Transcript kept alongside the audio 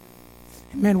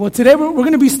Amen. Well, today we're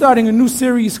going to be starting a new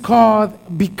series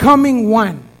called Becoming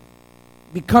One.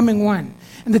 Becoming One.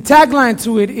 And the tagline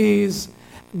to it is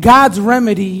God's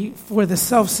remedy for the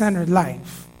self-centered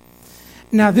life.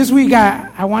 Now, this week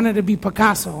I wanted to be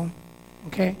Picasso,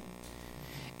 okay?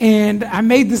 And I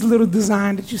made this little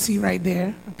design that you see right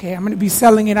there, okay? I'm going to be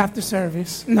selling it after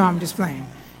service. No, I'm just playing.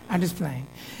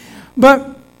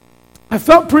 But I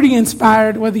felt pretty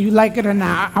inspired, whether you like it or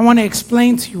not. I want to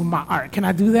explain to you my art. Can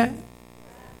I do that?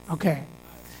 Okay.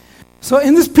 So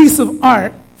in this piece of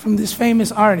art from this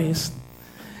famous artist,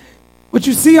 what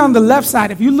you see on the left side,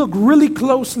 if you look really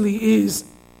closely, is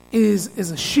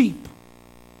a sheep.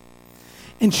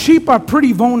 And sheep are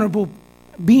pretty vulnerable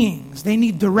beings. They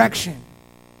need direction.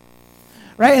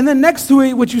 Right? And then next to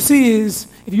it, what you see is,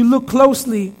 if you look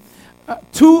closely,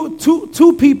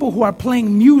 two people who are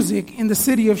playing music in the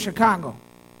city of Chicago.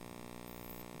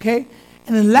 Okay?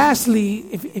 And then lastly,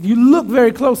 if you look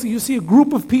very closely, you see a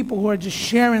group of people who are just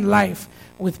sharing life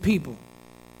with people.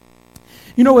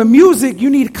 You know, in music, you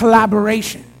need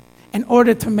collaboration in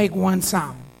order to make one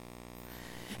sound.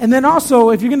 And then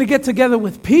also, if you're going to get together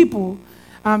with people,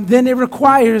 then it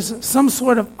requires some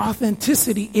sort of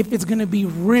authenticity if it's going to be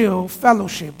real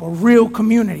fellowship or real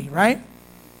community, right?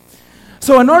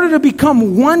 So in order to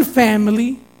become one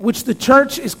family, which the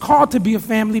church is called to be a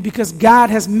family because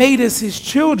God has made us his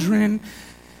children,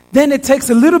 then it takes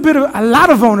a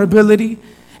lot of vulnerability.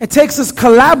 It takes us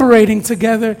collaborating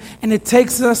together, and it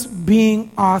takes us being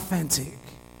authentic.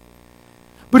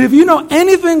 But if you know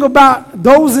anything about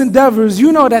those endeavors,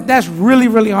 you know that that's really,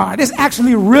 really hard. It's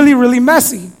actually really, really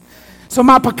messy. So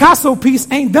my Picasso piece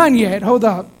ain't done yet. Hold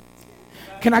up.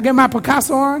 Can I get my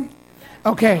Picasso on?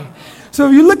 Okay. So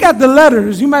if you look at the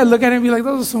letters, you might look at it and be like,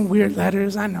 those are some weird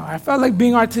letters. I know. I felt like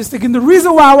being artistic. And the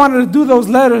reason why I wanted to do those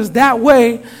letters that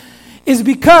way is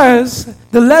because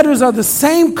the letters are the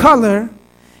same color,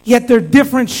 yet they're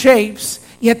different shapes,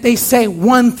 yet they say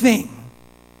one thing.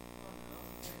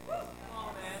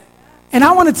 And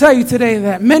I want to tell you today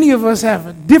that many of us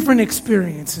have different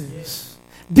experiences,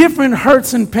 different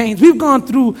hurts and pains. We've gone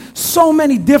through so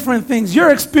many different things.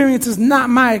 Your experience is not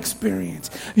my experience.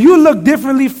 You look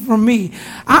differently from me.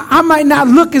 I might not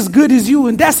look as good as you,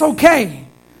 and that's okay.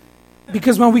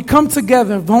 Because when we come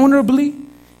together vulnerably,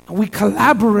 and we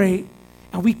collaborate,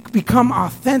 and we become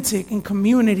authentic in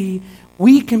community,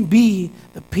 we can be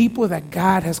the people that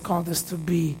God has called us to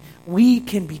be. We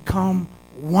can become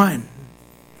one.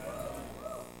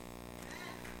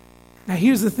 Now,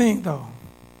 here's the thing, though.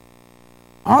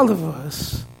 All of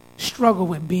us struggle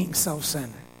with being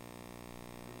self-centered.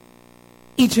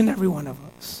 Each and every one of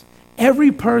us.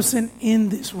 Every person in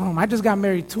this room. I just got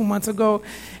married 2 months ago,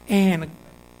 and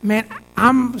man,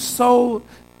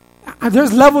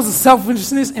 there's levels of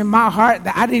selfishness in my heart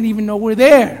that I didn't even know were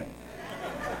there.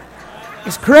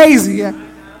 It's crazy.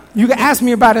 You can ask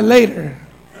me about it later.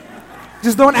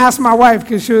 Just don't ask my wife,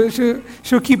 because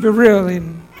she'll keep it real,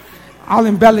 and I'll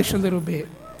embellish a little bit.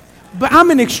 But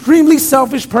I'm an extremely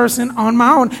selfish person on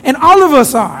my own. And all of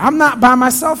us are. I'm not by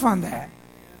myself on that.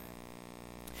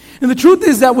 And the truth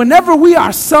is that whenever we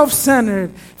are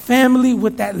self-centered, family,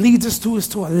 what that leads us to is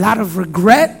to a lot of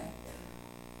regret.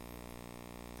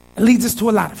 It leads us to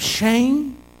a lot of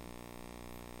shame.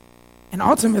 And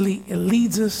ultimately, it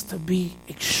leads us to be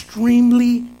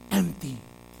extremely empty.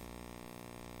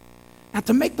 Now,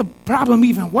 to make the problem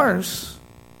even worse,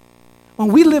 when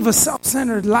we live a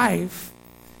self-centered life,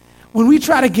 when we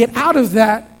try to get out of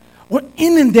that, we're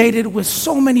inundated with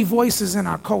so many voices in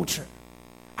our culture.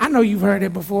 I know you've heard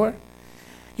it before.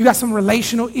 You got some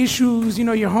relational issues. You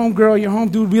know, your homegirl, your home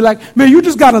dude be like, man, you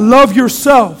just got to love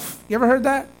yourself. You ever heard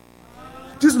that?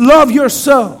 Just love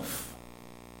yourself.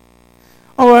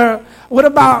 Or what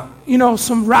about,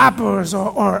 some rappers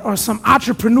or some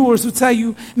entrepreneurs who tell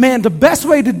you, man, the best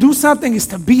way to do something is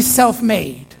to be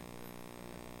self-made.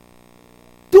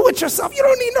 Do it yourself. You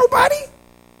don't need nobody.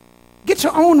 Get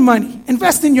your own money.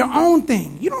 Invest in your own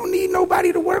thing. You don't need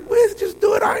nobody to work with. Just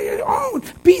do it on your own.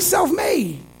 Be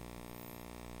self-made.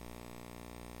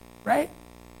 Right?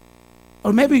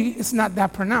 Or maybe it's not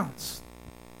that pronounced.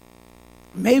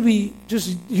 Maybe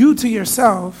just you to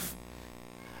yourself,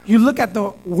 you look at the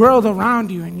world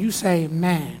around you and you say,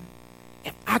 man,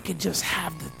 if I could just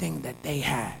have the thing that they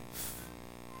have,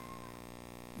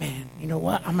 man, you know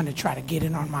what? I'm going to try to get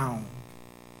it on my own.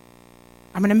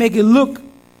 I'm going to make it look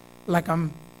like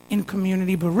I'm in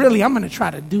community, but really I'm going to try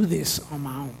to do this on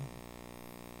my own.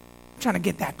 I'm trying to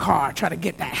get that car, try to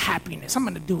get that happiness. I'm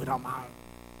going to do it on my own.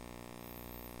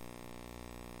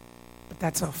 But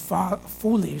that's a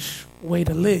foolish way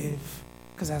to live,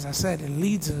 because as I said, it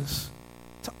leads us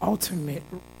to ultimate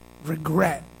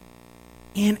regret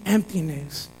and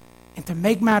emptiness. And to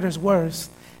make matters worse,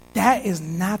 that is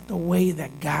not the way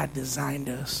that God designed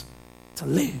us to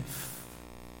live.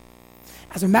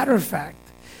 As a matter of fact,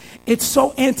 it's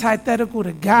so antithetical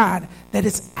to God that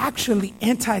it's actually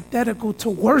antithetical to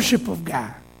worship of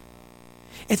God.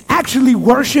 It's actually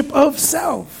worship of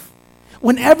self.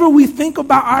 Whenever we think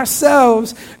about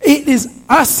ourselves, it is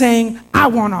us saying, I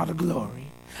want all the glory.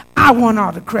 I want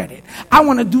all the credit. I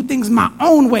want to do things my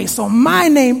own way. So my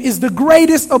name is the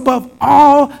greatest above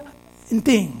all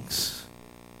things.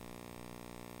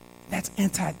 That's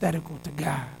antithetical to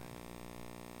God.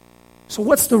 So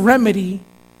what's the remedy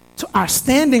to our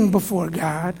standing before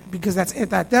God? Because that's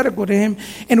antithetical to him.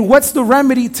 And what's the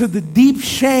remedy to the deep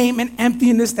shame and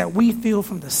emptiness that we feel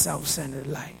from the self-centered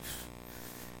life?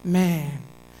 Man,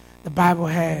 the Bible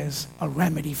has a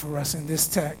remedy for us in this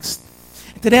text.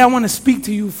 Today I want to speak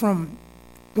to you from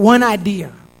one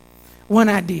idea. One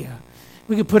idea.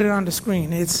 We can put it on the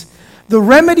screen. It's the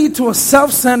remedy to a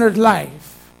self-centered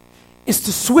life is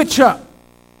to switch up.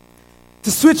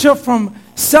 To switch up from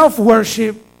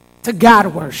self-worship to God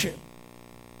worship.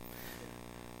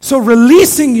 So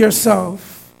releasing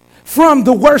yourself from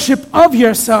the worship of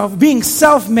yourself, being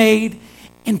self-made,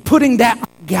 and putting that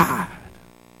on God.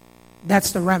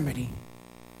 That's the remedy.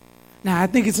 Now, I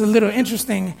think it's a little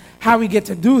interesting how we get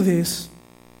to do this.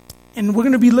 And we're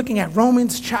going to be looking at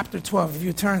Romans chapter 12, if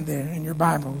you turn there in your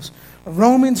Bibles.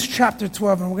 Romans chapter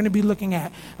 12, and we're going to be looking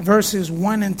at verses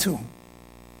 1 and 2.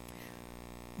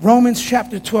 Romans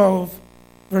chapter 12,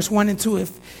 verse 1 and 2.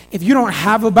 If you don't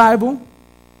have a Bible,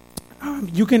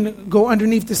 you can go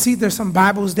underneath the seat. There's some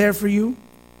Bibles there for you.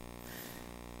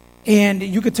 And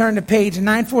you could turn to page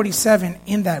 947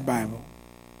 in that Bible.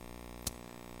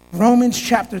 Romans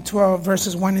chapter 12,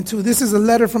 verses 1 and 2. This is a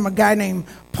letter from a guy named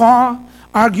Paul,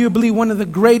 arguably one of the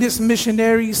greatest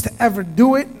missionaries to ever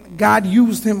do it. God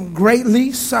used him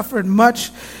greatly, suffered much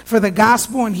for the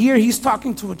gospel. And here he's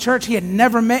talking to a church he had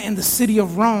never met in the city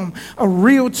of Rome, a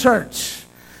real church.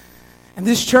 And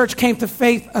this church came to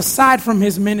faith aside from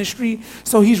his ministry.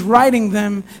 So he's writing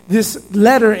them this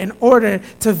letter in order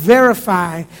to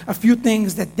verify a few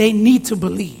things that they need to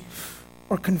believe,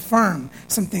 or confirm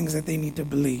some things that they need to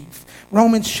believe.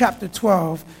 Romans chapter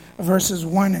 12, verses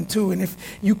 1 and 2. And if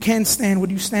you can stand,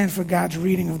 would you stand for God's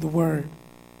reading of the word?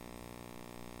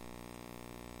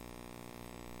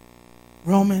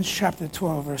 Romans chapter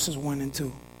 12, verses 1 and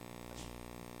 2.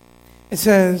 It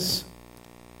says,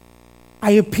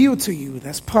 I appeal to you,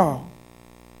 that's Paul,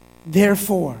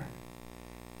 therefore,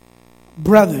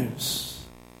 brothers,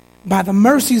 by the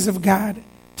mercies of God,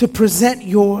 to present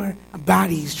your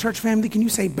bodies. Church family, can you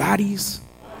say bodies?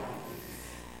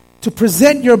 To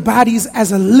present your bodies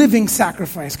as a living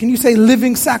sacrifice. Can you say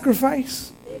living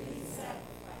sacrifice?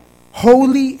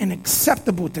 Holy and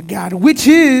acceptable to God, which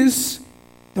is,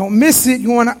 don't miss it, you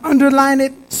want to underline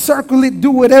it, circle it, do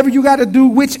whatever you got to do,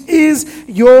 which is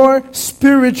your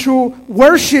spiritual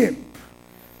worship.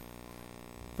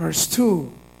 Verse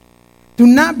 2. Do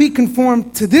not be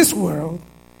conformed to this world,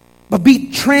 but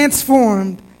be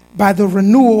transformed by the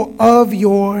renewal of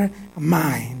your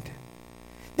mind,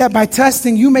 that by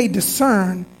testing you may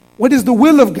discern what is the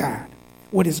will of God,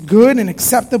 what is good and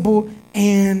acceptable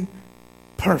and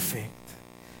perfect.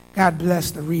 God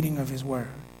bless the reading of his word.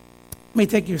 You may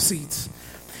take your seats.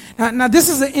 Now this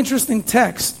is an interesting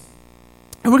text,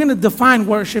 and we're going to define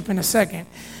worship in a second.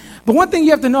 But one thing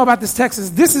you have to know about this text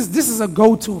is this is a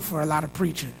go-to for a lot of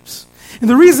preachers. And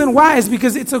the reason why is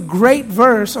because it's a great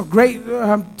verse, or great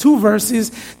two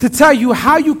verses, to tell you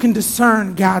how you can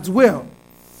discern God's will.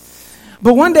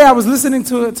 But one day I was listening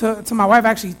to my wife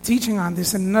actually teaching on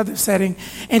this in another setting,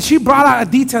 and she brought out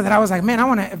a detail that I was like, man, I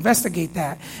want to investigate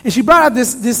that. And she brought out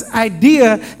this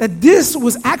idea that this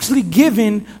was actually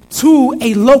given to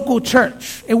a local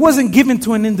church. It wasn't given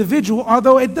to an individual,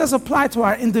 although it does apply to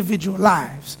our individual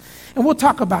lives. And we'll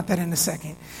talk about that in a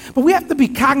second. But we have to be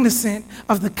cognizant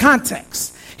of the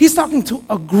context. He's talking to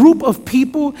a group of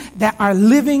people that are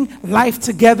living life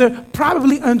together,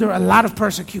 probably under a lot of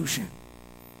persecution.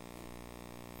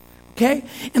 Okay?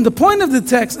 And the point of the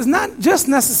text is not just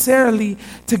necessarily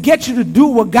to get you to do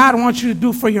what God wants you to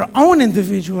do for your own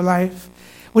individual life.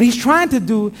 What he's trying to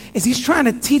do is he's trying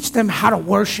to teach them how to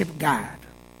worship God.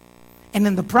 And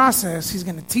in the process, he's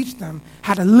going to teach them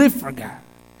how to live for God.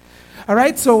 All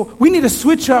right, so we need to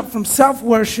switch up from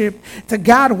self-worship to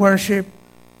God worship.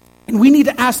 And we need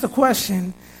to ask the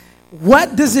question,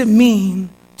 what does it mean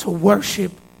to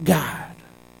worship God?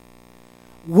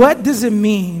 What does it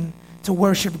mean to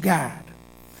worship God?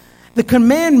 The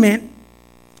commandment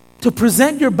to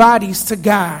present your bodies to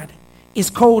God is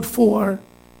code for,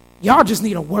 y'all just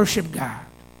need to worship God.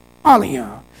 All of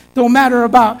y'all. Don't matter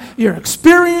about your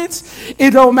experience.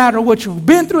 It don't matter what you've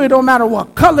been through. It don't matter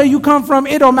what color you come from.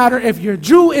 It don't matter if you're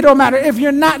Jew. It don't matter if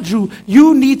you're not Jew.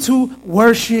 You need to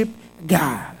worship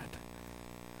God.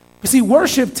 But see,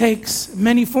 worship takes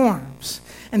many forms.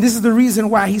 And this is the reason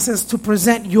why he says to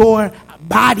present your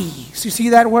bodies. You see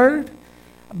that word?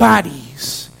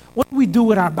 Bodies. What do we do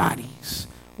with our bodies?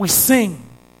 We sing.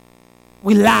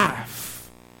 We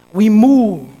laugh. We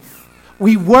move.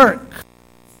 We work.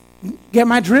 Get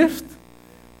my drift?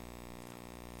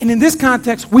 And in this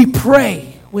context, we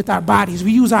pray with our bodies.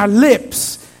 We use our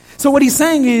lips. So what he's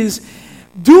saying is,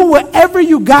 do whatever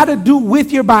you got to do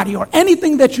with your body, or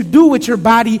anything that you do with your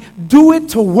body, do it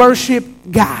to worship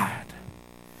God.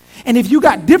 And if you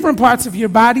got different parts of your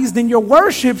bodies, then your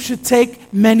worship should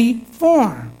take many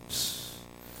forms.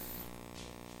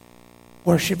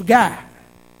 Worship God.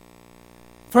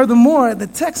 Furthermore, the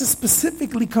text is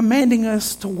specifically commanding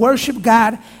us to worship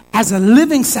God as a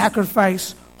living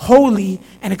sacrifice, holy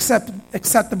and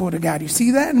acceptable to God. You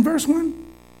see that in verse 1?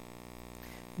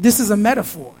 This is a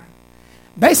metaphor.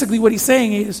 Basically, what he's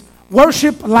saying is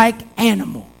worship like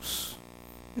animals.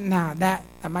 Now, that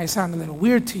might sound a little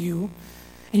weird to you,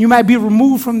 and you might be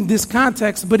removed from this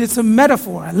context, but it's a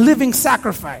metaphor, a living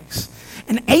sacrifice.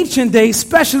 In ancient days,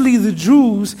 especially the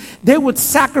Jews, they would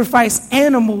sacrifice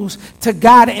animals to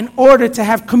God in order to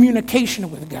have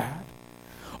communication with God,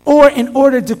 or in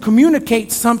order to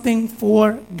communicate something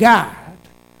for God.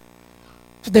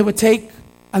 So they would take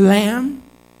a lamb.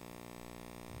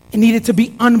 It needed to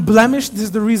be unblemished. This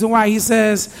is the reason why he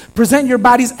says, present your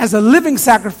bodies as a living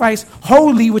sacrifice,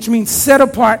 holy, which means set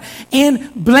apart,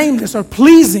 and blameless or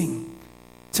pleasing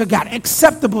to God,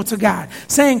 acceptable to God.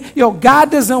 Saying,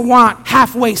 God doesn't want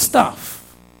halfway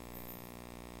stuff.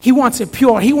 He wants it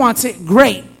pure. He wants it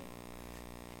great.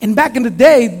 And back in the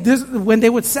day, when they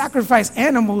would sacrifice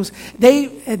animals, they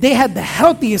had the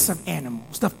healthiest of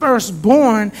animals, the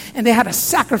firstborn, and they had to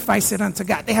sacrifice it unto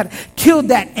God. They had to kill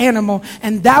that animal,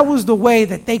 and that was the way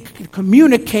that they could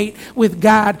communicate with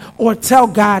God or tell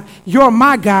God, you're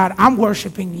my God, I'm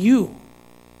worshiping you.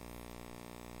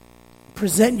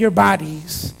 Present your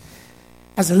bodies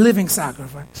as a living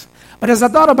sacrifice. But as I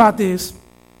thought about this,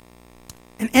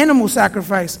 an animal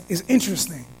sacrifice is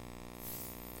interesting.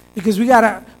 Because we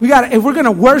gotta, if we're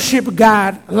gonna worship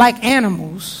God like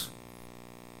animals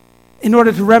in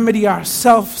order to remedy our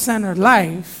self-centered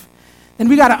life, then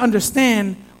we gotta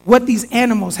understand what these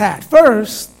animals had.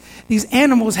 First, these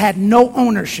animals had no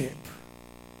ownership.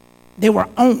 They were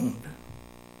owned.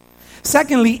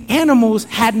 Secondly, animals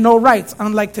had no rights,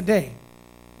 unlike today.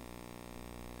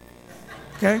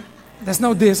 Okay? That's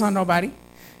no diss on nobody.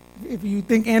 If you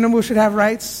think animals should have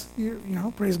rights,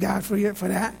 praise God for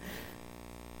that.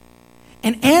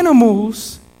 And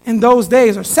animals in those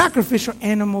days, or sacrificial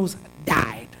animals,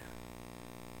 died.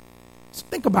 So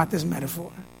think about this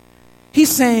metaphor. He's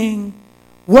saying,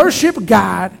 worship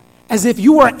God as if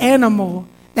you were an animal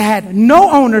that had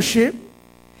no ownership,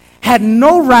 had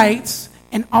no rights,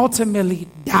 and ultimately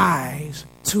dies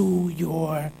to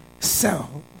yourself.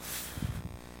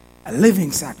 A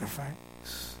living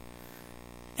sacrifice.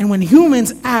 And when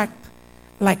humans act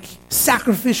like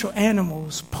sacrificial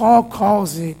animals, Paul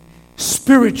calls it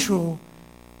spiritual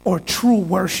or true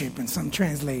worship in some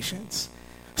translations.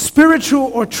 Spiritual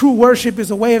or true worship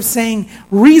is a way of saying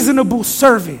reasonable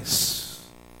service.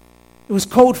 It was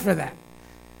code for that.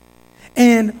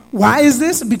 And why is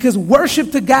this? Because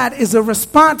worship to God is a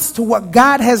response to what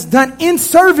God has done in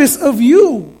service of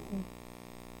you.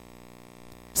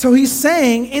 So he's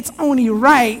saying it's only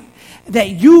right that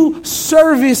you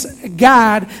service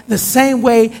God the same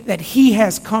way that he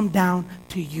has come down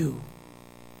to you.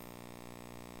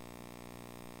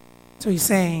 So he's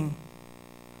saying,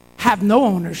 have no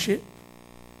ownership,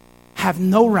 have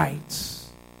no rights,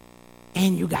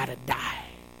 and you got to die.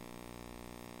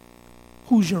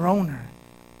 Who's your owner?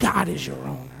 God is your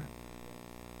owner.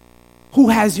 Who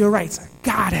has your rights?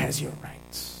 God has your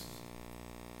rights.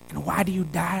 And why do you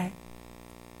die?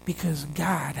 Because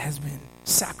God has been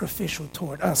sacrificial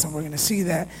toward us. And we're going to see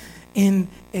that in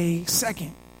a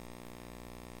second.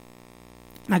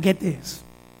 Now get this.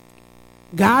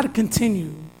 God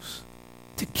continues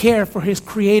to care for his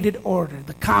created order,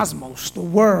 the cosmos, the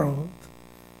world,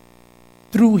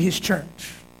 through his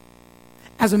church.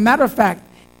 As a matter of fact,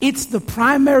 it's the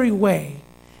primary way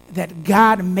that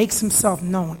God makes himself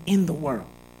known in the world.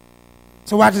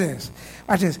 So watch this.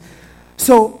 Watch this.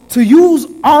 So to use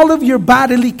all of your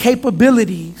bodily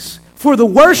capabilities for the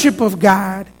worship of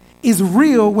God is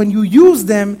real when you use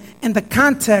them in the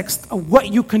context of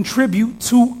what you contribute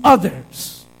to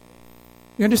others.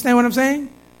 You understand what I'm saying?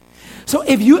 So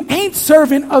if you ain't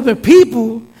serving other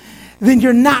people, then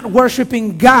you're not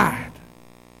worshiping God.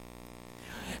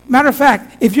 Matter of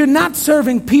fact, if you're not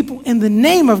serving people in the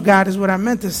name of God, is what I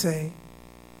meant to say,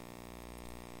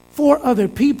 for other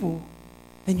people,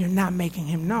 then you're not making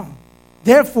him known.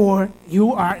 Therefore,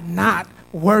 you are not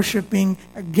worshiping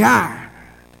God.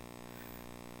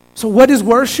 So what is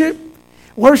worship?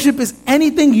 Worship is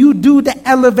anything you do to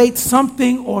elevate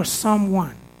something or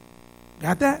someone.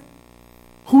 Got that?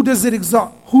 Who does it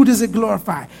exalt? Who does it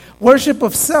glorify? Worship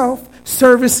of self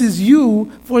services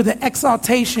you for the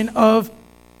exaltation of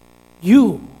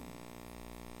you.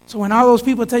 So when all those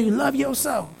people tell you, love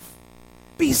yourself,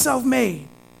 be self-made,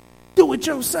 do it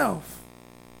yourself,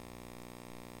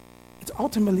 it's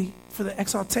ultimately for the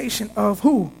exaltation of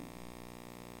who?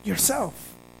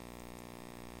 Yourself.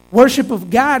 Worship of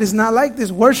God is not like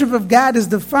this. Worship of God is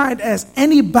defined as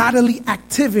any bodily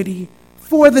activity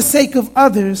for the sake of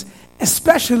others,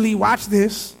 especially, watch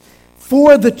this,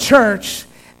 for the church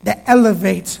that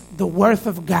elevates the worth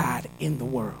of God in the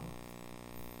world.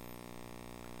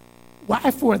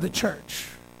 Why for the church?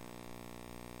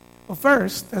 Well,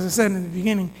 first, as I said in the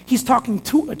beginning, he's talking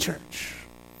to a church.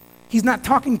 He's not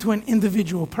talking to an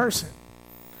individual person.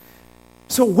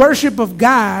 So worship of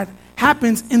God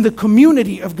happens in the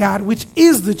community of God, which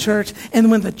is the church.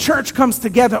 And when the church comes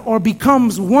together or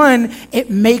becomes one, it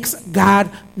makes God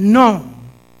known.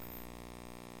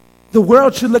 The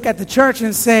world should look at the church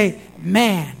and say,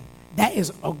 man, that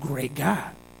is a great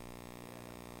God.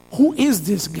 Who is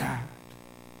this God?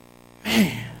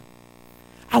 Man,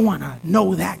 I want to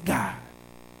know that God.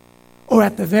 Or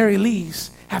at the very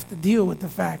least, have to deal with the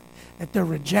fact that they're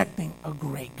rejecting a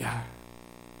great God.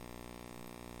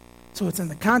 So it's in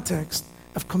the context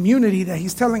of community that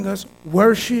he's telling us,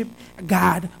 worship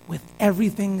God with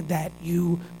everything that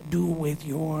you do with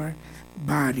your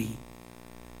body.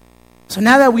 So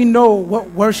now that we know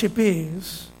what worship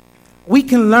is, we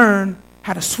can learn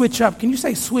how to switch up. Can you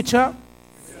say switch up?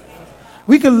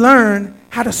 We can learn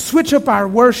how to switch up our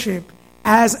worship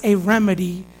as a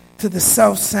remedy to the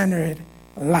self-centered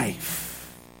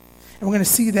life. And we're going to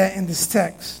see that in this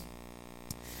text.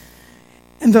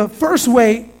 And the first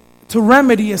way to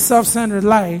remedy a self-centered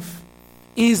life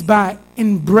is by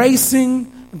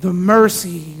embracing the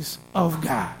mercies of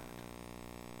God.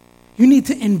 You need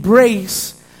to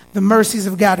embrace the mercies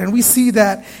of God. And we see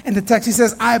that in the text. He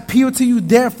says, I appeal to you,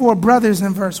 therefore, brothers,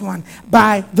 in verse 1,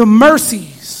 by the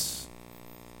mercies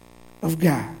of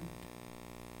God.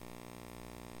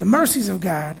 The mercies of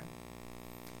God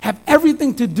have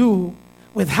everything to do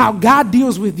with how God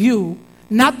deals with you,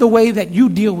 not the way that you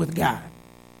deal with God.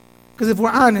 Because if we're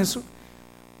honest,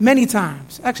 many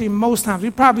times, actually most times, we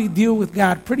probably deal with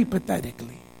God pretty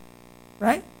pathetically.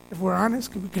 Right? If we're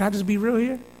honest, can I just be real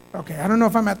here? Okay, I don't know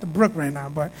if I'm at the brook right now,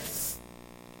 but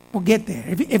we'll get there.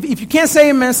 If you can't say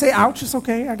amen, say ouch. It's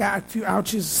okay. I got a few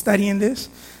ouches studying this.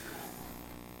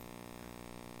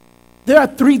 There are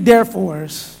 3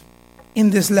 therefores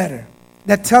in this letter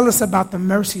that tell us about the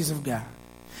mercies of God.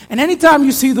 And anytime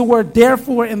you see the word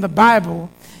therefore in the Bible,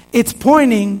 it's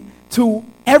pointing to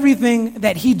everything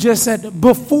that he just said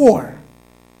before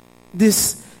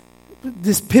this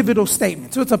pivotal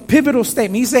statement. So it's a pivotal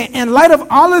statement. He's saying, in light of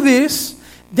all of this,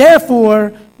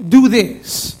 therefore, do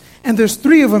this. And there's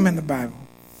 3 of them in the Bible.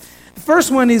 The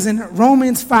first one is in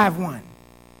Romans 5:1.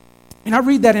 And I'll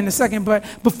read that in a second. But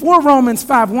before Romans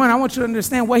 5:1, I want you to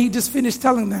understand what he just finished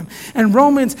telling them. In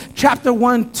Romans chapter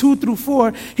 1, 2 through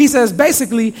 4, he says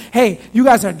basically, hey, you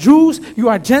guys are Jews, you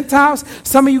are Gentiles.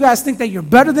 Some of you guys think that you're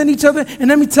better than each other. And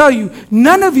let me tell you,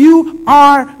 none of you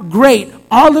are great.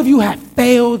 All of you have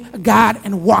failed God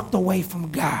and walked away from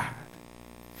God.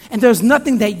 And there's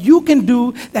nothing that you can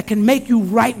do that can make you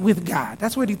right with God.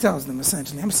 That's what he tells them,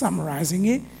 essentially. I'm summarizing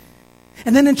it.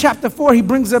 And then in chapter 4, he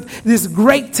brings up this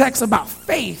great text about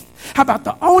faith. How about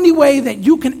the only way that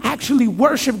you can actually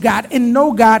worship God and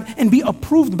know God and be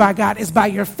approved by God is by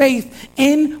your faith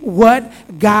in what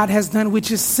God has done, which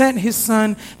is sent his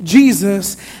son,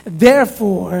 Jesus.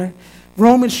 Therefore,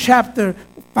 Romans chapter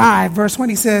 5, verse 1,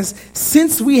 he says,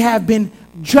 since we have been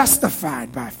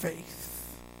justified by faith,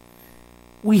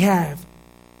 we have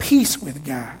peace with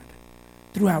God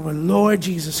through our Lord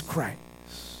Jesus Christ.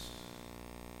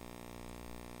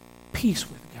 Peace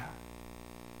with God.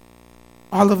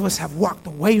 All of us have walked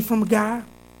away from God.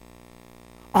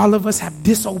 All of us have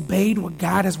disobeyed what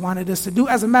God has wanted us to do.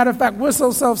 As a matter of fact, we're so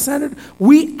self-centered,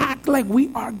 we act like we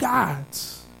are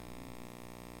gods.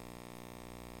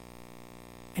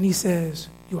 And he says,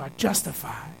 you are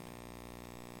justified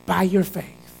by your faith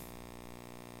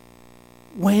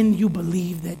when you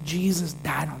believe that Jesus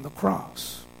died on the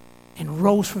cross and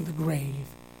rose from the grave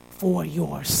for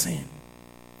your sin,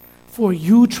 for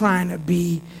you trying to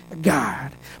be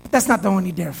God. But that's not the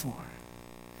only therefore.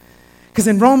 Because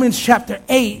in Romans chapter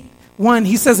 8:1,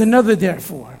 he says another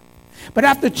therefore. But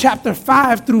after chapter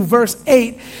 5 through verse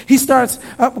 8, he starts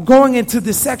going into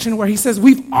this section where he says,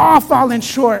 we've all fallen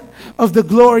short of the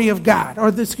glory of God.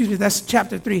 That's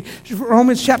chapter 3.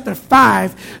 Romans chapter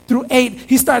 5 through 8,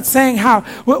 he starts saying how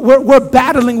we're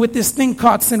battling with this thing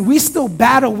called sin. We still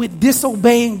battle with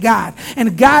disobeying God.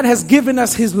 And God has given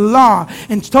us his law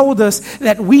and told us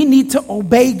that we need to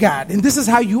obey God. And this is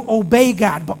how you obey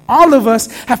God. But all of us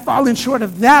have fallen short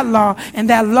of that law, and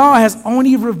that law has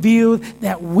only revealed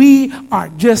that we are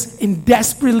just in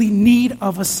desperately need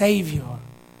of a Savior.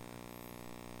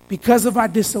 Because of our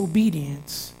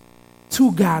disobedience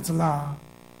to God's law,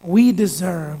 we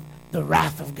deserve the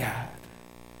wrath of God.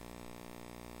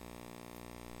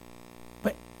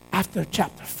 But after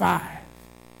chapter 5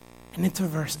 and into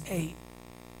verse 8,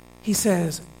 he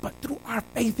says, but through our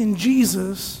faith in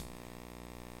Jesus,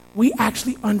 we're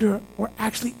actually under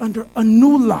a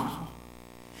new law.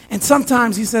 And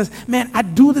sometimes he says, man, I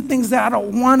do the things that I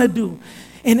don't want to do.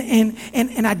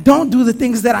 And I don't do the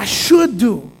things that I should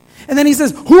do. And then he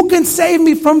says, who can save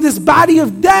me from this body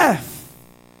of death?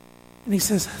 And he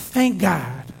says, thank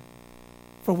God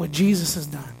for what Jesus has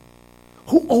done.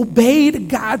 Who obeyed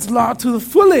God's law to the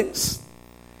fullest.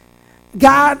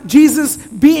 Jesus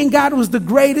being God was the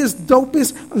greatest,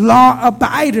 dopest law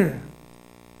abider.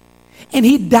 And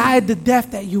he died the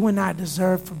death that you and I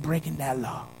deserve for breaking that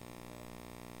law.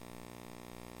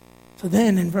 So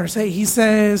then in verse 8, he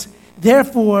says,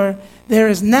 therefore, there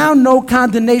is now no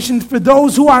condemnation for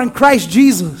those who are in Christ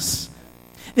Jesus.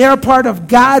 They are part of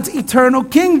God's eternal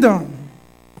kingdom.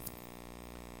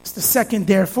 It's the second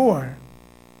therefore.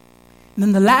 And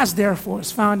then the last therefore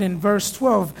is found in verse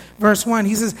 12, verse 1.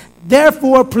 He says,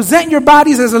 therefore, present your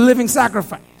bodies as a living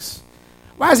sacrifice.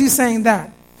 Why is he saying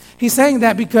that? He's saying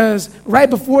that because right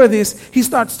before this, he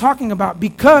starts talking about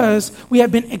because we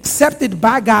have been accepted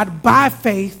by God by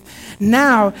faith.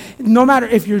 Now, no matter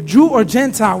if you're Jew or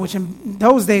Gentile, which in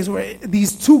those days were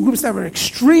these two groups that were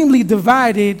extremely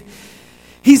divided,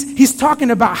 he's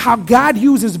talking about how God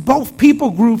uses both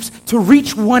people groups to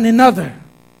reach one another.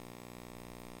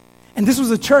 And this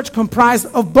was a church comprised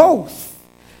of both.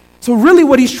 So really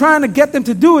what he's trying to get them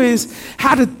to do is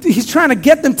he's trying to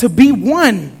get them to be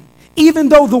one, even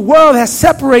though the world has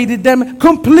separated them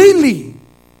completely.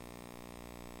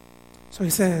 So he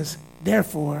says,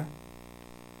 therefore,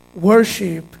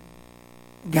 worship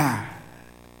God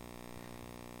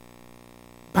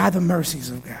by the mercies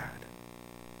of God.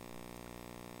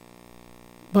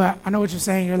 But I know what you're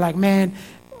saying. You're like, man,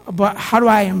 but how do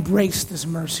I embrace this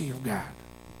mercy of God?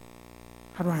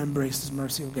 How do I embrace this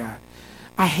mercy of God?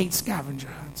 I hate scavenger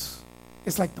hunts.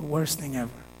 It's like the worst thing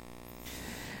ever.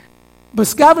 But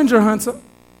scavenger hunts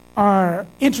are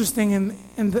interesting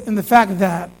in the fact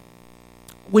that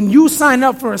when you sign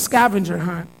up for a scavenger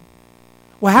hunt,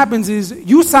 what happens is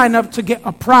you sign up to get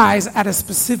a prize at a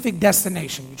specific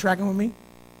destination. You tracking with me?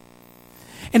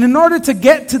 And in order to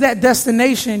get to that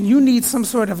destination, you need some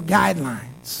sort of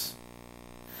guidelines.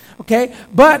 Okay?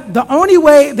 But the only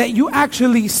way that you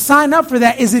actually sign up for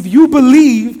that is if you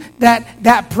believe that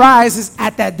that prize is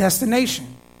at that destination.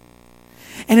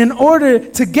 And in order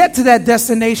to get to that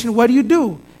destination, what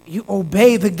do? You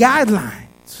obey the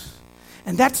guidelines.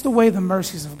 And that's the way the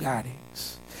mercies of God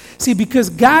is. See, because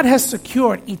God has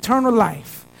secured eternal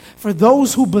life for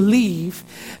those who believe,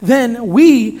 then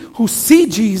we who see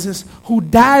Jesus, who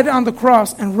died on the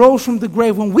cross and rose from the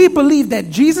grave, when we believe that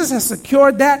Jesus has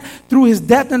secured that through his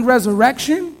death and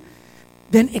resurrection,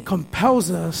 then it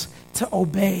compels us to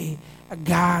obey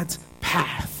God's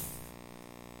path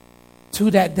to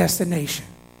that destination.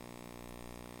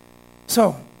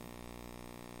 So,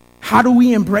 how do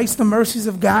we embrace the mercies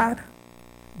of God?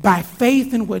 By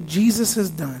faith in what Jesus has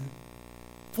done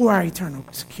for our eternal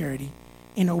security,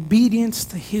 in obedience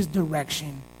to his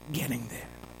direction, getting there.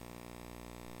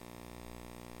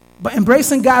 But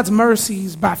embracing God's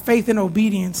mercies by faith and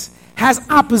obedience has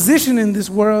opposition in this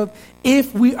world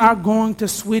if we are going to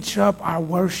switch up our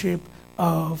worship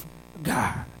of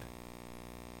God.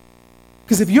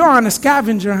 Because if you're on a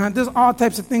scavenger hunt, there's all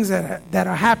types of things that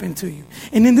are happening to you.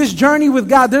 And in this journey with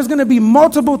God, there's going to be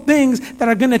multiple things that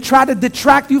are going to try to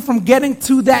detract you from getting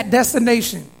to that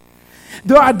destination.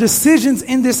 There are decisions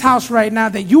in this house right now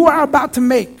that you are about to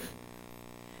make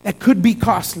that could be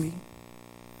costly.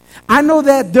 I know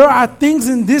that there are things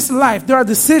in this life, there are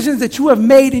decisions that you have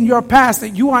made in your past that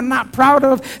you are not proud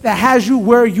of, that has you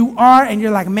where you are, and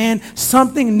you're like, man,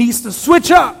 something needs to switch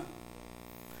up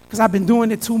because I've been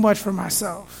doing it too much for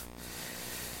myself.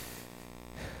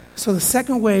 So the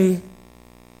second way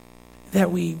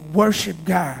that we worship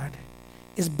God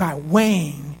is by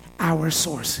weighing our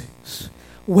sources.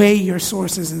 Weigh your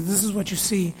sources. And this is what you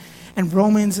see in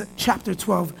Romans chapter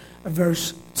 12,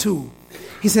 verse 2.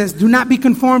 He says, do not be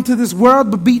conformed to this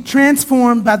world, but be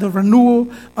transformed by the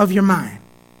renewal of your mind.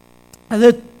 Now, there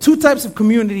are two types of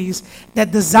communities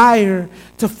that desire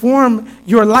to form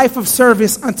your life of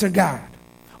service unto God,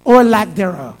 or lack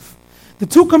thereof. The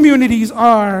two communities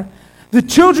are the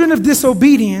children of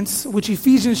disobedience, which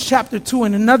Ephesians chapter 2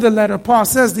 in another letter, Paul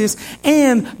says this,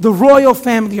 and the royal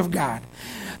family of God.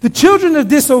 The children of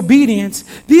disobedience,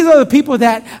 these are the people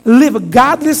that live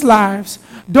godless lives,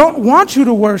 don't want you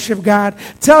to worship God,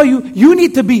 tell you you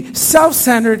need to be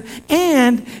self-centered,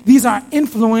 and these are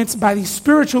influenced by these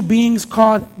spiritual beings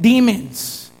called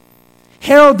demons,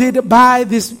 heralded by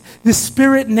this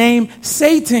spirit named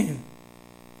Satan.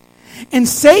 And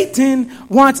Satan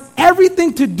wants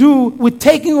everything to do with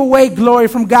taking away glory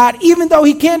from God, even though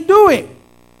he can't do it.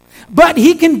 But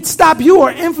he can stop you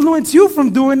or influence you from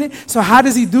doing it. So how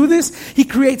does he do this? He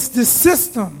creates this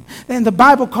system, and the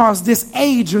Bible calls this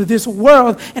age or this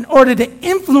world, in order to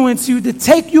influence you, to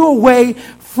take you away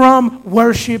from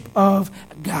worship of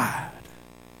God.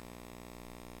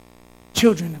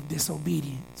 Children of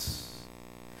disobedience.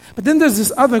 But then there's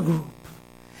this other group,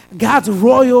 God's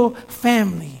royal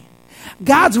family.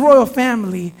 God's royal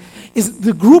family is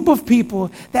the group of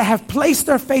people that have placed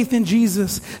their faith in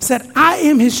Jesus, said, I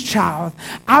am his child.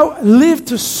 I live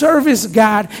to service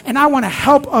God, and I want to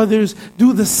help others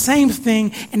do the same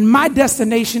thing. And my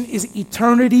destination is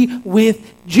eternity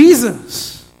with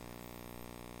Jesus.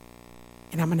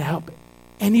 And I'm going to help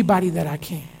anybody that I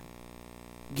can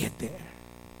get there.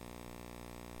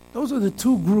 Those are the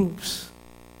two groups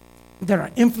that are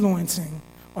influencing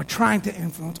or trying to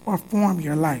influence or form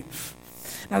your life.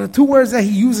 Now, the two words that he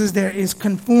uses there is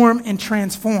conform and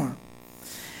transform.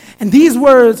 And these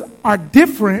words are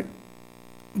different,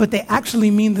 but they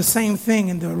actually mean the same thing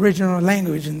in the original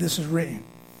language, and this is written.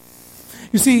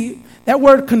 You see, that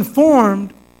word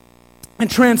conformed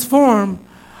and transform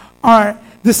are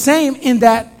the same in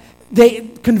that they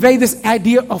convey this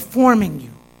idea of forming you.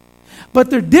 But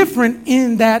they're different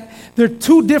in that they're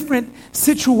two different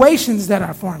situations that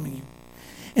are forming you.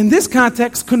 In this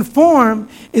context, conform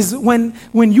is when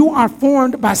you are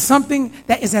formed by something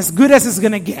that is as good as it's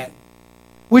going to get,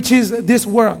 which is this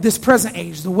world, this present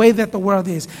age, the way that the world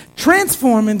is.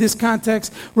 Transform in this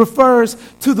context refers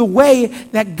to the way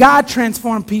that God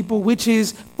transformed people, which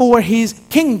is for his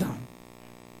kingdom.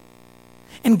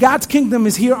 And God's kingdom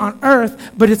is here on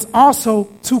earth, but it's also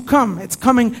to come. It's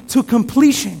coming to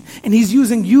completion. And he's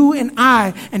using you and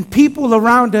I and people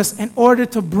around us in order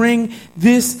to bring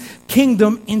this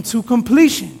kingdom into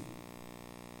completion.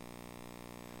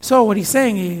 So what he's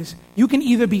saying is, you can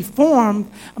either be formed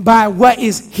by what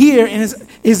is here and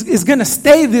is going to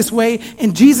stay this way,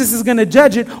 and Jesus is going to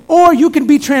judge it, or you can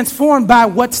be transformed by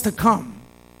what's to come.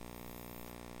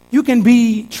 You can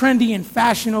be trendy and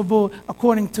fashionable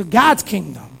according to God's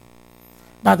kingdom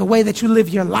by the way that you live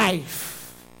your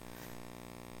life.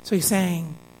 So he's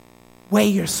saying, weigh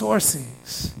your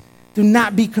sources. Do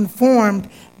not be conformed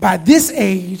by this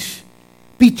age.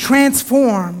 Be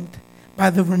transformed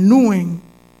by the renewing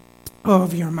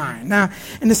of your mind. Now,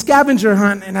 in the scavenger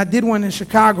hunt, and I did one in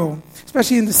Chicago,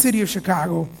 especially in the city of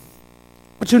Chicago,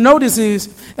 what you'll notice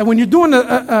is that when you're doing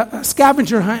a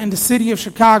scavenger hunt in the city of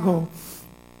Chicago,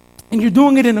 and you're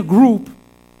doing it in a group,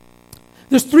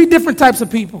 there's three different types of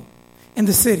people in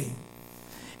the city.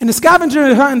 In the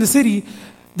scavenger hunt in the city,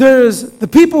 there's the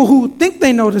people who think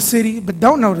they know the city but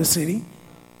don't know the city.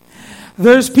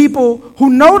 There's people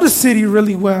who know the city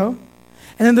really well.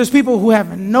 And then there's people who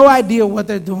have no idea what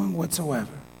they're doing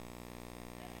whatsoever.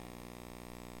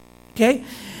 Okay?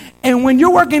 And when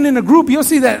you're working in a group, you'll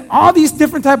see that all these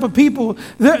different type of people,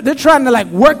 they're trying to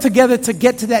work together to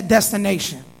get to that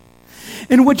destination.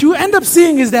 And what you end up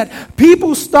seeing is that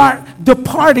people start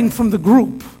departing from the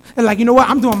group. They're like, you know what,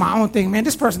 I'm doing my own thing, man.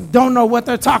 This person don't know what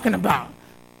they're talking about.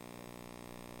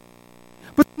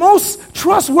 But most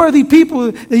trustworthy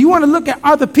people that you want to look at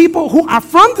are the people who are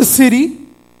from the city,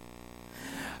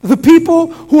 the people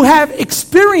who have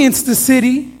experienced the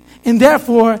city, and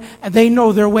therefore they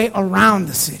know their way around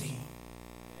the city.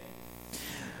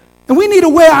 And we need to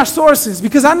weigh our sources,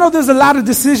 because I know there's a lot of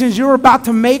decisions you're about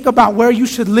to make about where you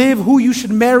should live, who you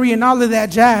should marry, and all of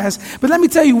that jazz. But let me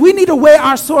tell you, we need to weigh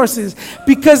our sources,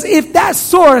 because if that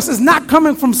source is not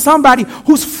coming from somebody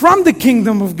who's from the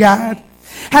kingdom of God,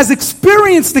 has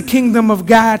experienced the kingdom of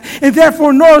God, and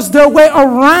therefore knows their way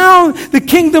around the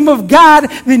kingdom of God,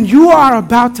 then you are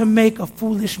about to make a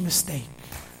foolish mistake.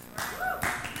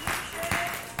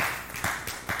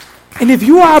 And if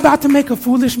you are about to make a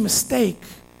foolish mistake,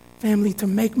 family, to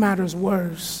make matters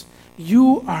worse,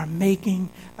 you are making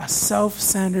a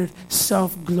self-centered,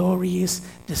 self-glorious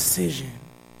decision.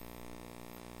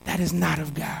 That is not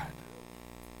of God.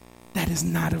 That is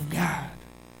not of God.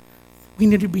 We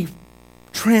need to be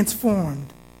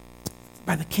transformed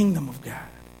by the kingdom of God.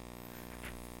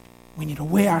 We need to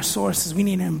weigh our sources. We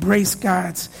need to embrace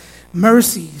God's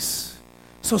mercies.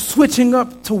 So switching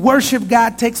up to worship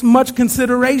God takes much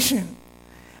consideration.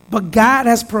 But God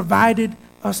has provided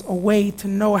us a way to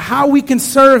know how we can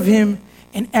serve him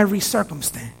in every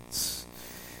circumstance.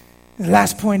 The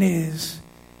last point is,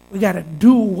 we got to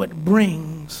do what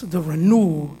brings the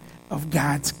renewal of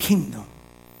God's kingdom.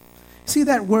 See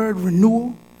that word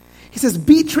renewal? He says,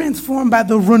 be transformed by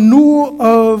the renewal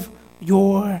of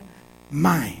your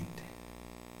mind.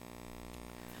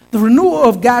 The renewal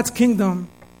of God's kingdom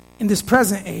in this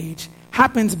present age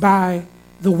happens by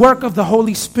the work of the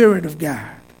Holy Spirit of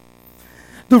God.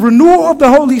 The renewal of the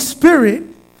Holy Spirit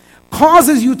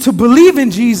causes you to believe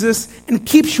in Jesus and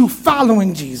keeps you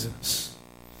following Jesus.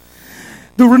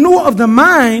 The renewal of the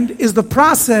mind is the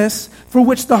process for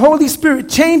which the Holy Spirit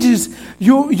changes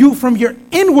you from your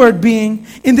inward being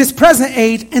in this present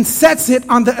age and sets it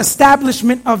on the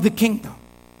establishment of the kingdom.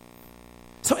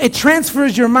 So it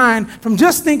transfers your mind from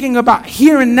just thinking about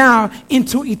here and now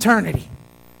into eternity.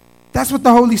 That's what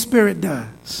the Holy Spirit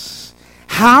does.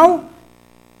 How?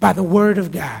 By the word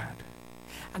of God.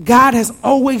 God has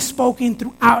always spoken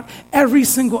throughout every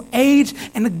single age,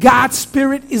 and God's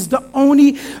Spirit is the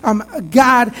only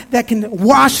God that can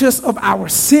wash us of our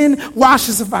sin, wash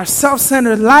us of our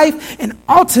self-centered life, and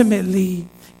ultimately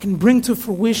can bring to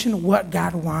fruition what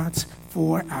God wants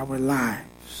for our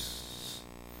lives.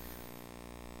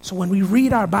 So when we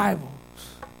read our Bibles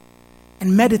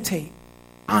and meditate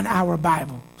on our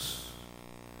Bibles,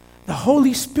 the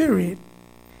Holy Spirit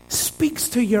speaks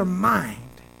to your mind,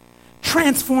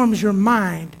 transforms your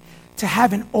mind to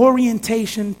have an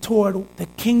orientation toward the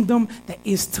kingdom that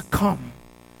is to come.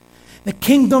 The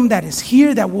kingdom that is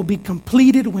here that will be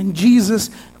completed when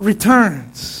Jesus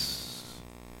returns.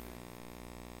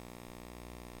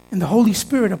 And the Holy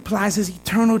Spirit applies his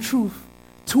eternal truth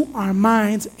to our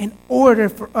minds in order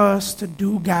for us to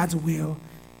do God's will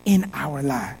in our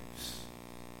lives.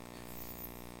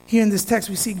 Here in this text,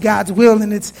 we see God's will,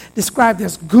 and it's described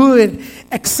as good,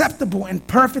 acceptable, and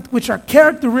perfect, which are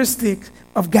characteristics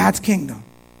of God's kingdom.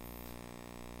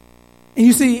 And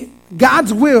you see,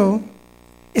 God's will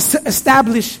is to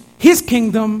establish his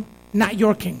kingdom, not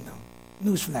your kingdom.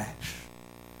 Newsflash.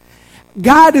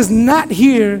 God is not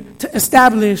here to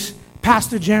establish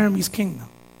Pastor Jeremy's kingdom.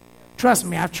 Trust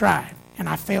me, I've tried, and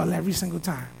I fail every single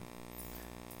time.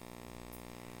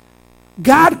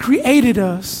 God created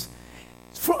us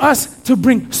for us to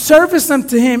bring service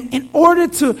unto him in order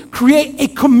to create a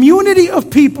community of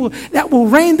people that will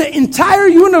reign the entire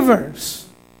universe,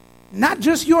 not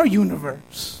just your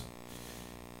universe,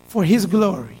 for his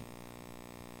glory.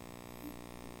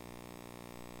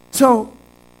 So,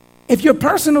 if your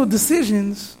personal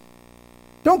decisions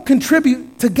don't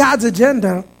contribute to God's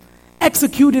agenda,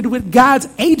 executed with God's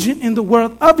agent in the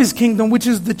world of his kingdom, which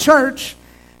is the church,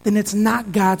 then it's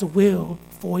not God's will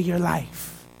for your life.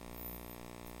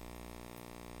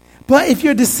 But if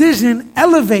your decision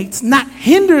elevates, not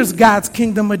hinders God's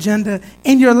kingdom agenda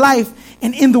in your life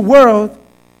and in the world,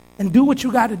 then do what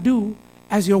you got to do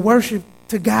as your worship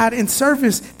to God in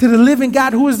service to the living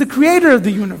God who is the creator of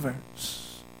the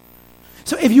universe.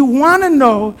 So if you want to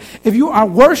know if you are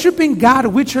worshiping God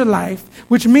with your life,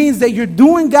 which means that you're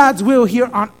doing God's will here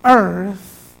on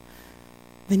earth,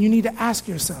 then you need to ask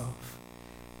yourself,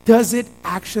 does it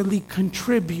actually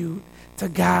contribute to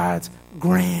God's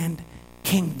grand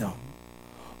kingdom?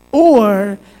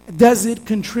 Or does it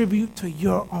contribute to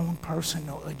your own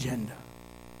personal agenda?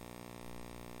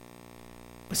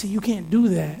 But see, you can't do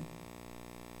that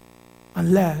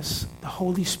unless the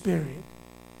Holy Spirit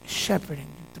is shepherding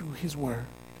you through his word.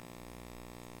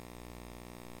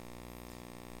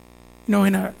 You know,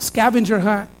 in a scavenger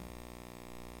hunt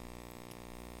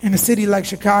in a city like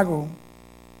Chicago,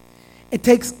 it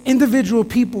takes individual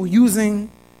people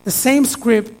using the same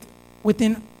script with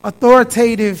an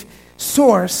authoritative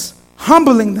source,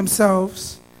 humbling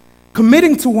themselves,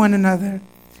 committing to one another,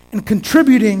 and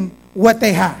contributing what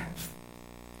they have.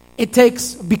 It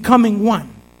takes becoming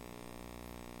one.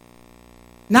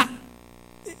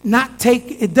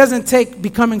 It doesn't take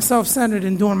becoming self-centered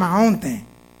and doing my own thing.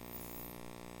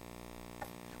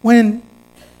 When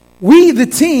we, the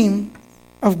team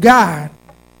of God,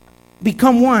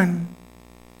 become one,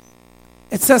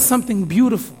 it says something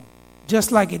beautiful,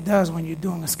 just like it does when you're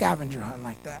doing a scavenger hunt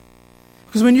like that.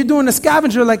 Because when you're doing a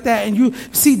scavenger like that and you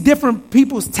see different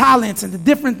people's talents and the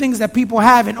different things that people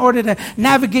have in order to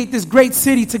navigate this great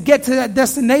city to get to that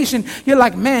destination, you're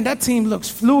like, man, that team looks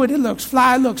fluid, it looks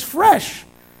fly, it looks fresh.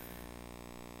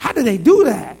 How do they do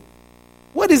that?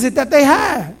 What is it that they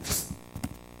have?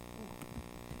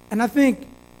 And I think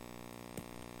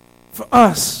for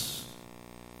us,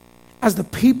 as the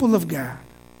people of God,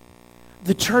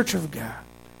 the church of God,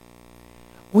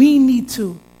 we need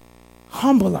to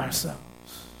humble ourselves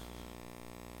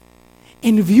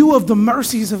in view of the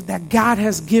mercies that God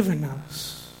has given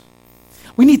us.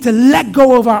 We need to let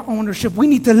go of our ownership. We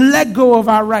need to let go of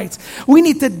our rights. We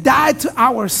need to die to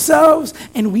ourselves,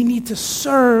 and we need to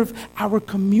serve our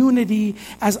community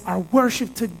as our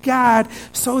worship to God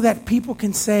so that people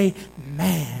can say,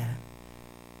 man,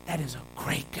 that is a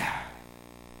great God.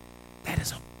 That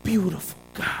is a beautiful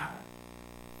God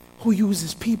who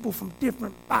uses people from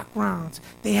different backgrounds.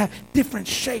 They have different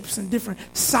shapes and different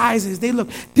sizes. They look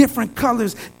different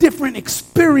colors, different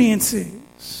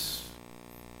experiences.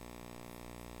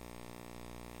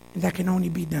 And that can only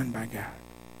be done by God.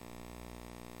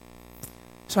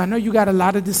 So I know you got a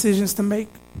lot of decisions to make.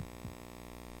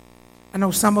 I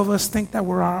know some of us think that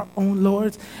we're our own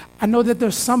lords. I know that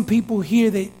there's some people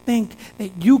here that think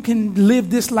that you can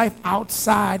live this life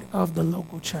outside of the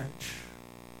local church.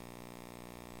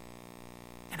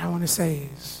 I want to say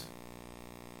is,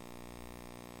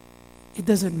 it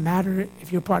doesn't matter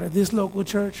if you're part of this local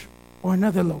church or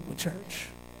another local church.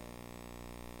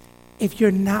 If you're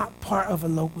not part of a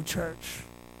local church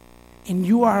and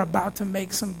you are about to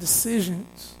make some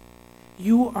decisions,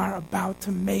 you are about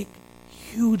to make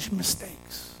huge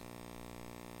mistakes.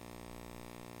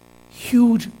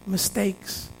 Huge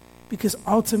mistakes, because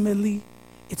ultimately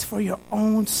it's for your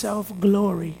own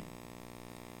self-glory.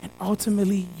 And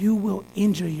ultimately, you will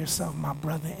injure yourself, my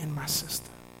brother and my sister.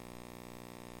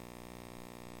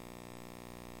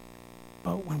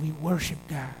 But when we worship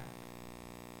God,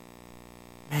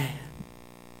 man,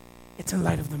 it's in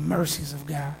light of the mercies of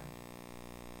God,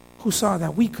 who saw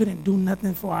that we couldn't do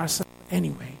nothing for ourselves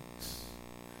anyways.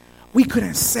 We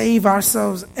couldn't save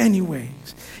ourselves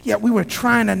anyways. Yet we were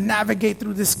trying to navigate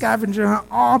through this scavenger hunt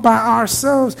all by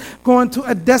ourselves, going to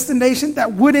a destination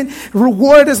that wouldn't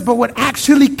reward us but would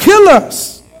actually kill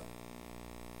us.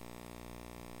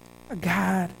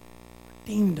 God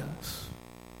redeemed us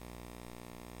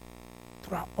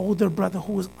through our older brother,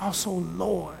 who is also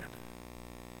Lord,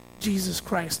 Jesus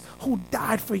Christ, who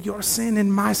died for your sin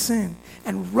and my sin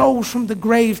and rose from the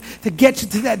grave to get you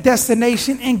to that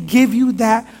destination and give you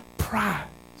that prize.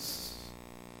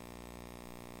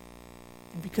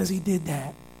 And because he did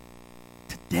that,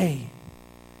 today,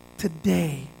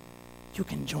 you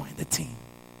can join the team.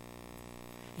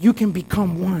 You can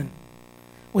become one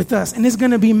with us. And it's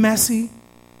going to be messy.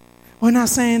 We're not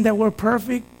saying that we're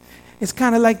perfect. It's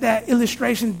kind of like that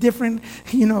illustration, different,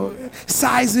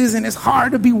 sizes, and it's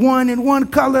hard to be one in one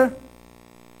color.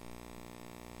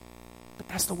 But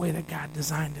that's the way that God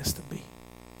designed us to be.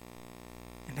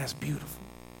 And that's beautiful.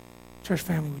 Church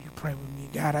family, will you pray with me?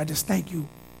 God, I just thank you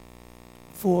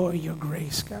for your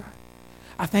grace, God.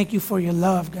 I thank you for your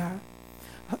love, God.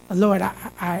 Lord,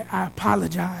 I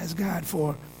apologize, God,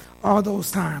 for all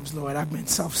those times, Lord, I've been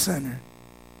self-centered.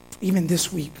 Even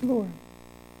this week, Lord.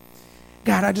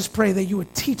 God, I just pray that you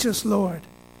would teach us, Lord,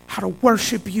 how to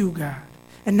worship you, God,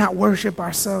 and not worship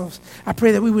ourselves. I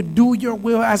pray that we would do your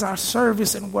will as our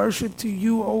service and worship to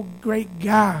you, oh great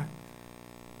God.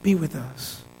 Be with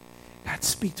us. God,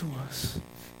 speak to us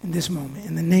in this moment.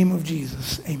 In the name of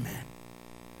Jesus, amen.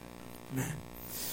 Amen.